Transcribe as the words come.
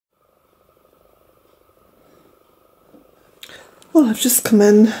Well, I've just come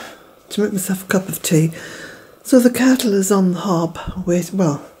in to make myself a cup of tea. So the kettle is on the hob,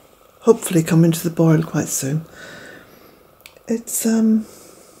 well, hopefully coming to the boil quite soon. It's, what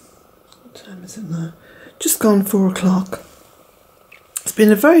time is it now? Just gone 4 o'clock. It's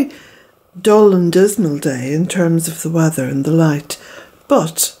been a very dull and dismal day in terms of the weather and the light,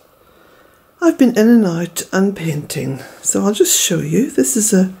 but I've been in and out and painting, so I'll just show you. This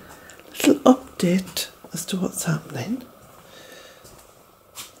is a little update as to what's happening.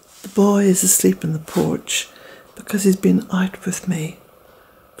 The boy is asleep in the porch because he's been out with me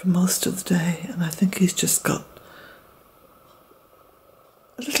for most of the day, and I think he's just got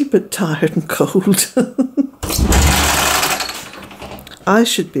a little bit tired and cold. I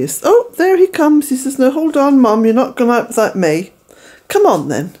should be... Oh, there he comes. He says, no, hold on, Mum, you're not going out without me. Come on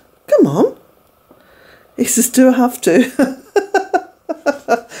then. Come on. He says, do I have to?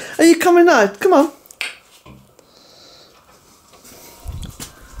 Are you coming out? Come on.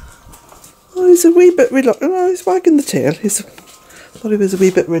 Oh, he's a wee bit reluctant. Oh, he's wagging the tail. Thought he was a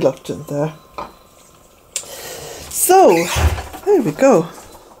wee bit reluctant there. So, there we go.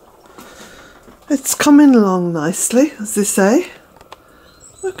 It's coming along nicely, as they say.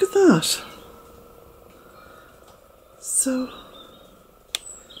 Look at that. So,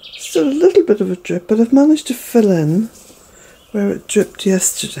 still a little bit of a drip, but I've managed to fill in where it dripped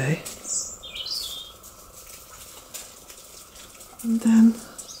yesterday. And then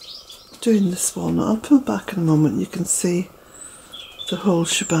doing this walnut. I'll pull back in a moment, you can see the whole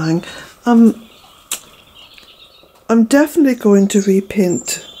shebang. I'm definitely going to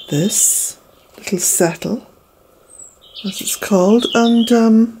repaint this little settle, as it's called, and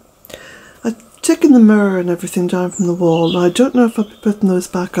I've taken the mirror and everything down from the wall. Now I don't know if I'll be putting those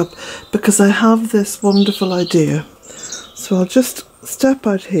back up because I have this wonderful idea. So I'll just step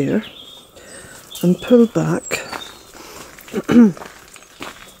out here and pull back.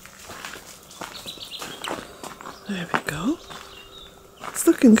 There we go. It's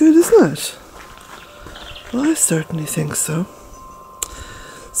looking good, isn't it? Well, I certainly think so.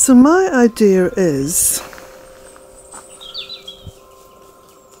 So my idea is...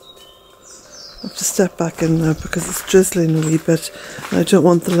 I have to step back in now because it's drizzling a wee bit and I don't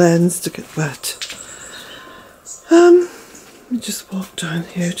want the lens to get wet. Let me just walk down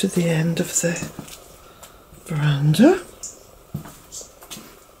here to the end of the veranda.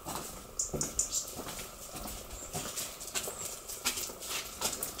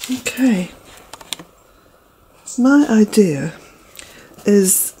 Okay. My idea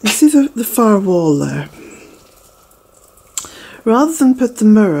is, you see the far wall there? Rather than put the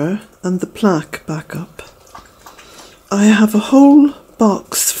mirror and the plaque back up, I have a whole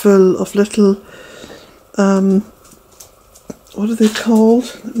box full of little, what are they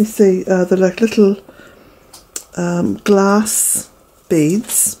called? Let me see, they're like little glass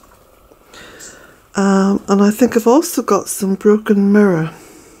beads. And I think I've also got some broken mirror.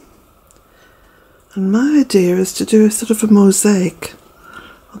 And my idea is to do a sort of a mosaic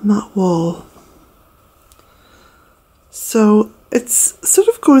on that wall. So it's sort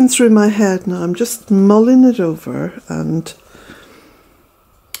of going through my head now. I'm just mulling it over and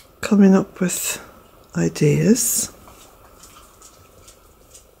coming up with ideas.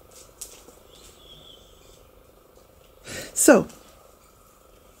 So,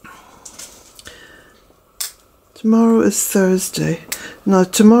 tomorrow is Thursday. Now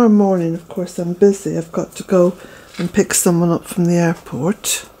tomorrow morning, of course, I'm busy. I've got to go and pick someone up from the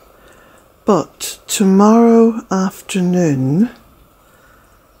airport. But tomorrow afternoon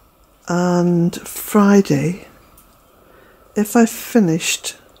and Friday, if I've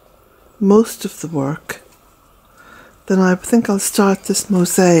finished most of the work, then I think I'll start this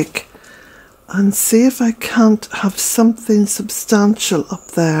mosaic and see if I can't have something substantial up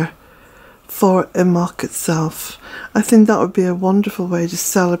there for Immock itself. I think that would be a wonderful way to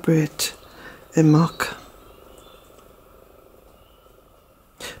celebrate Immock.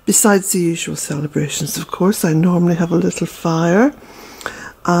 Besides the usual celebrations, of course, I normally have a little fire,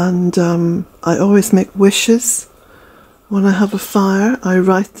 and I always make wishes when I have a fire. I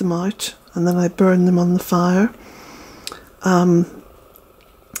write them out and then I burn them on the fire.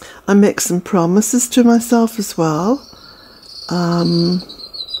 I make some promises to myself as well.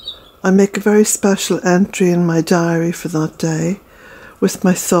 I make a very special entry in my diary for that day with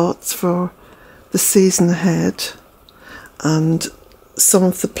my thoughts for the season ahead and some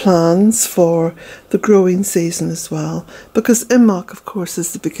of the plans for the growing season as well, because Immock, of course,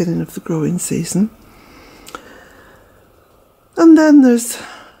 is the beginning of the growing season. And then there's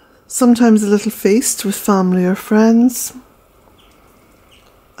sometimes a little feast with family or friends,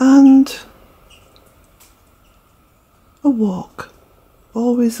 and a walk,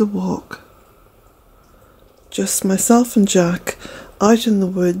 always a walk. Just myself and Jack out in the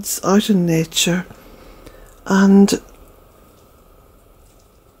woods, out in nature, and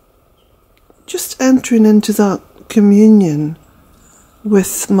just entering into that communion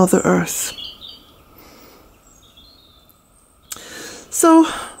with Mother Earth. So,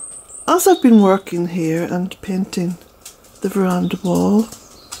 as I've been working here and painting the veranda wall,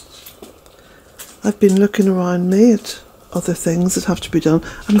 I've been looking around me at other things that have to be done,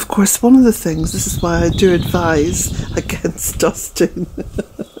 and of course one of the things, this is why I do advise against dusting.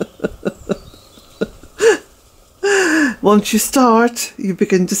 Once you start, you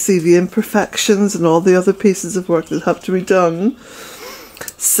begin to see the imperfections and all the other pieces of work that have to be done.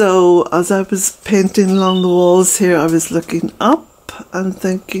 So as I was painting along the walls here, I was looking up and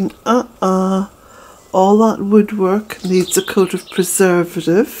thinking, all that woodwork needs a coat of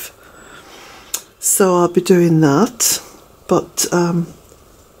preservative. So I'll be doing that, but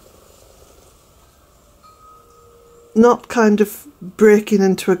not kind of breaking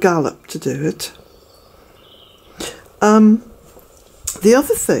into a gallop to do it. The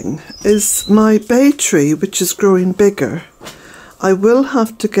other thing is my bay tree, which is growing bigger. I will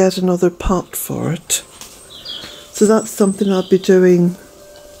have to get another pot for it. So that's something I'll be doing.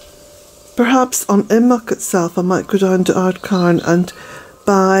 Perhaps on Immock itself, I might go down to Ardcarn and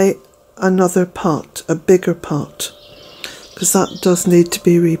buy another pot, a bigger pot, because that does need to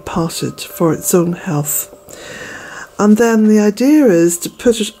be repotted for its own health. And then the idea is to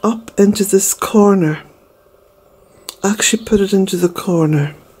put it up into this corner. Actually put it into the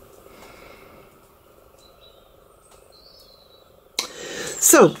corner.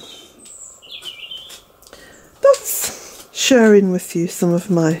 So, that's sharing with you some of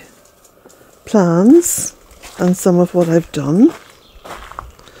my plans and some of what I've done.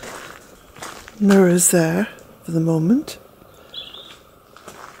 Mirrors there for the moment.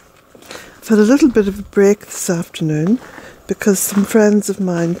 I've had a little bit of a break this afternoon because some friends of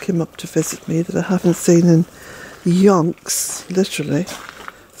mine came up to visit me that I haven't seen in yonks, literally.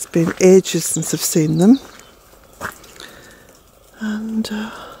 It's been ages since I've seen them. And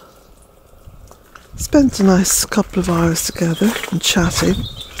spent a nice couple of hours together and chatting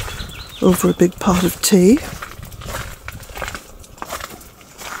over a big pot of tea.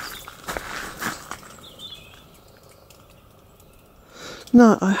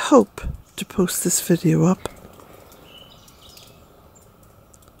 Now I hope to post this video up.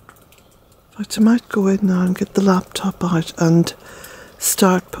 In fact, I might go in now and get the laptop out and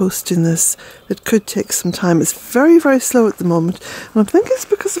start posting this. It could take some time. It's very, very slow at the moment, and I think it's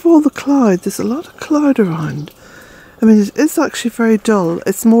because of all the cloud. There's a lot of cloud around. I mean, it is actually very dull.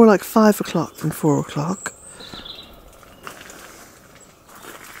 It's more like 5 o'clock than 4 o'clock.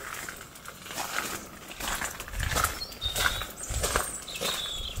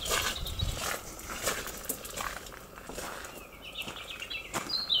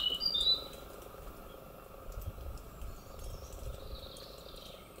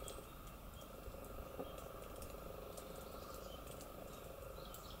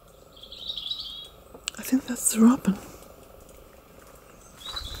 I think that's the robin.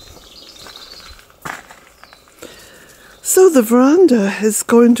 So the veranda is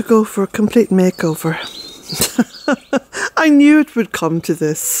going to go for a complete makeover. I knew it would come to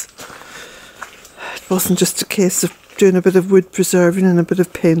this. It wasn't just a case of doing a bit of wood preserving and a bit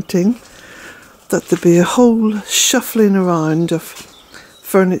of painting. That there'd be a whole shuffling around of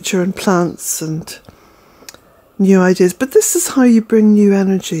furniture and plants and new ideas. But this is how you bring new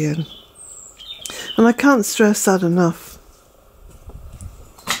energy in. And I can't stress that enough.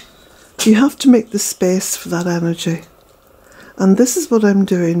 You have to make the space for that energy. And this is what I'm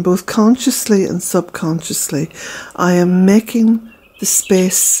doing, both consciously and subconsciously. I am making the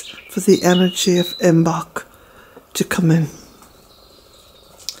space for the energy of Immock to come in.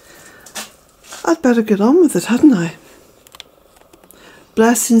 I'd better get on with it, hadn't I?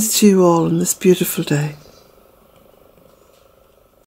 Blessings to you all on this beautiful day.